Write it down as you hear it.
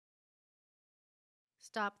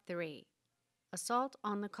Stop 3. Assault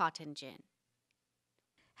on the Cotton Gin.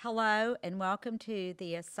 Hello and welcome to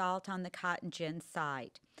the Assault on the Cotton Gin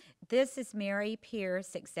site. This is Mary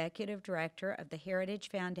Pierce, Executive Director of the Heritage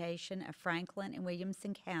Foundation of Franklin and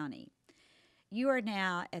Williamson County. You are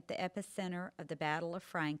now at the epicenter of the Battle of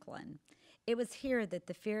Franklin. It was here that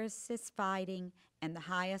the fiercest fighting and the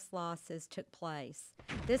highest losses took place.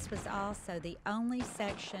 This was also the only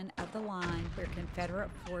section of the line where Confederate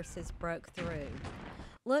forces broke through.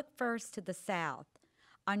 Look first to the south.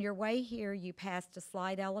 On your way here, you passed a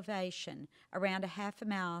slight elevation around a half a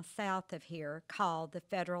mile south of here called the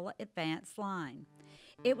Federal Advance Line.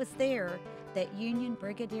 It was there that Union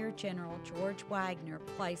Brigadier General George Wagner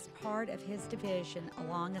placed part of his division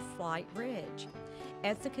along a slight ridge.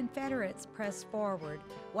 As the Confederates pressed forward,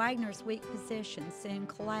 Wagner's weak position soon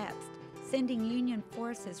collapsed, sending Union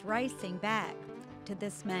forces racing back to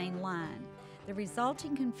this main line. The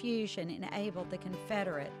resulting confusion enabled the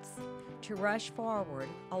Confederates to rush forward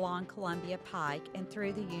along Columbia Pike and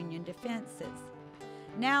through the Union defenses.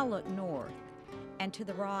 Now look north and to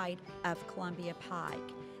the right of Columbia Pike.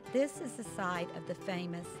 This is the site of the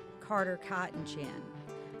famous Carter Cotton Gin,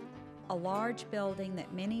 a large building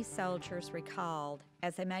that many soldiers recalled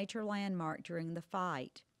as a major landmark during the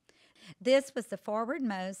fight. This was the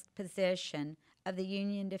forwardmost position of the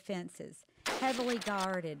Union defenses, heavily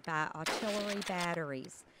guarded by artillery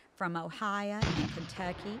batteries from Ohio and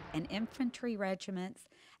Kentucky and infantry regiments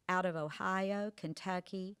out of Ohio,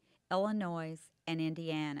 Kentucky, Illinois, and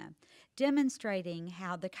Indiana, demonstrating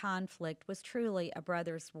how the conflict was truly a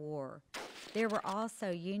brothers' war. There were also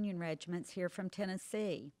Union regiments here from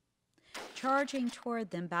Tennessee. Charging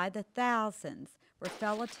toward them by the thousands were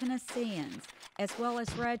fellow Tennesseans, as well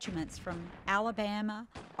as regiments from Alabama,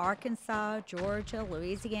 Arkansas, Georgia,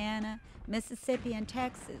 Louisiana, Mississippi, and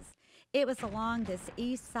Texas. It was along this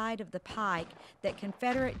east side of the pike that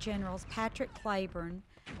Confederate Generals Patrick Cleburne,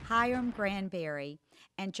 Hiram Granberry,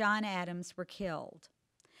 and John Adams were killed.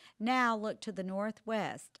 Now look to the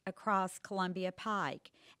northwest across Columbia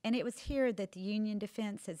Pike, and it was here that the Union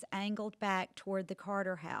defenses angled back toward the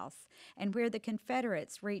Carter House and where the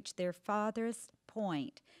Confederates reached their farthest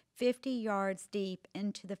point, 50 yards deep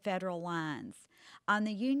into the Federal lines. On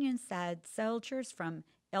the Union side, soldiers from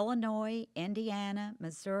Illinois, Indiana,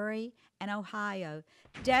 Missouri, and Ohio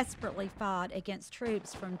desperately fought against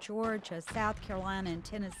troops from Georgia, South Carolina, and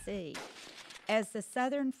Tennessee. As the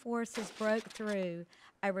Southern forces broke through,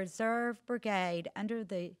 a reserve brigade under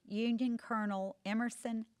the Union Colonel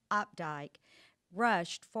Emerson Opdyke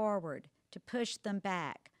rushed forward to push them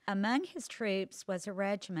back. Among his troops was a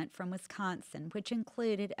regiment from Wisconsin, which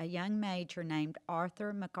included a young major named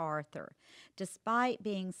Arthur MacArthur. Despite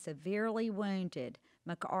being severely wounded,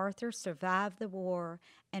 MacArthur survived the war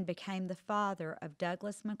and became the father of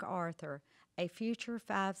Douglas MacArthur, a future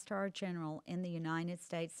five-star general in the United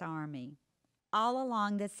States Army. All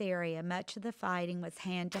along this area, much of the fighting was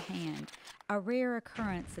hand-to-hand, a rare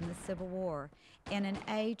occurrence in the Civil War. In an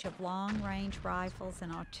age of long-range rifles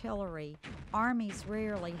and artillery, armies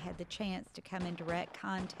rarely had the chance to come in direct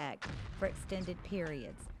contact for extended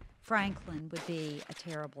periods. Franklin would be a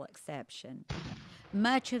terrible exception.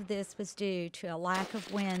 Much of this was due to a lack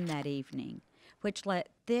of wind that evening, which let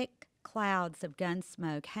thick clouds of gun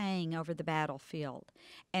smoke hang over the battlefield,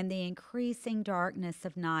 and the increasing darkness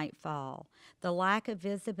of nightfall. The lack of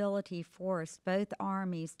visibility forced both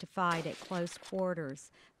armies to fight at close quarters,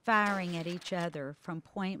 firing at each other from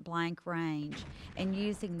point-blank range and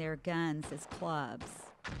using their guns as clubs.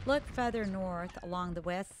 Look further north along the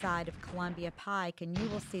west side of Columbia Pike and you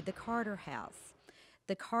will see the Carter House.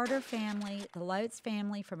 The Carter family, the Lotes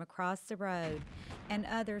family from across the road, and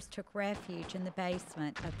others took refuge in the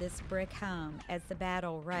basement of this brick home as the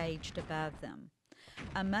battle raged above them.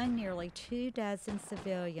 Among nearly 24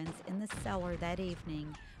 civilians in the cellar that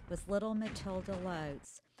evening was little Matilda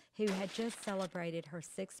Lotes, who had just celebrated her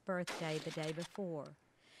 6th birthday the day before.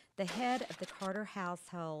 The head of the Carter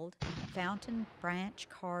household, Fountain Branch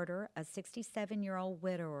Carter, a 67-year-old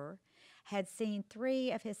widower, had seen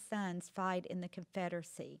 3 of his sons fight in the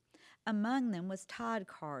Confederacy. Among them was Todd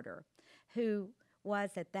Carter, who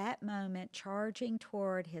was at that moment charging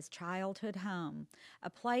toward his childhood home, a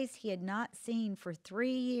place he had not seen for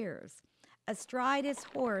 3 years. Astride his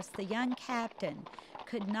horse, the young captain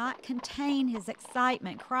could not contain his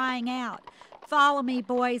excitement, crying out, "Follow me,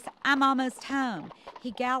 boys, I'm almost home."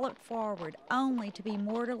 He galloped forward, only to be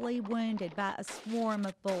mortally wounded by a swarm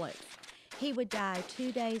of bullets. He would die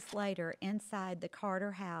 2 days later inside the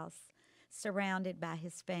Carter house, surrounded by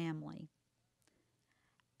his family.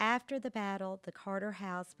 After the battle, the Carter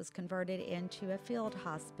House was converted into a field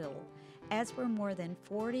hospital, as were more than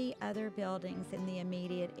 40 other buildings in the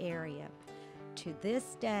immediate area. To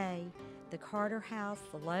this day, the Carter House,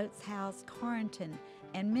 the Lotz House, Carrington,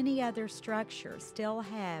 and many other structures still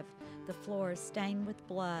have the floors stained with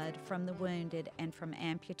blood from the wounded and from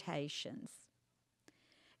amputations.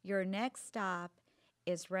 Your next stop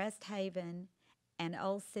is Rest Haven and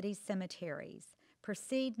Old City Cemeteries.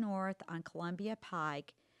 Proceed north on Columbia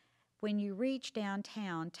Pike. When you reach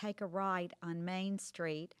downtown, take a right on Main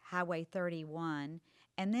Street, Highway 31,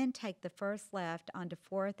 and then take the first left onto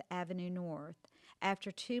 4th Avenue North.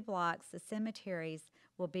 After 2 blocks, the cemeteries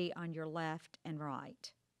will be on your left and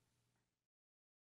right.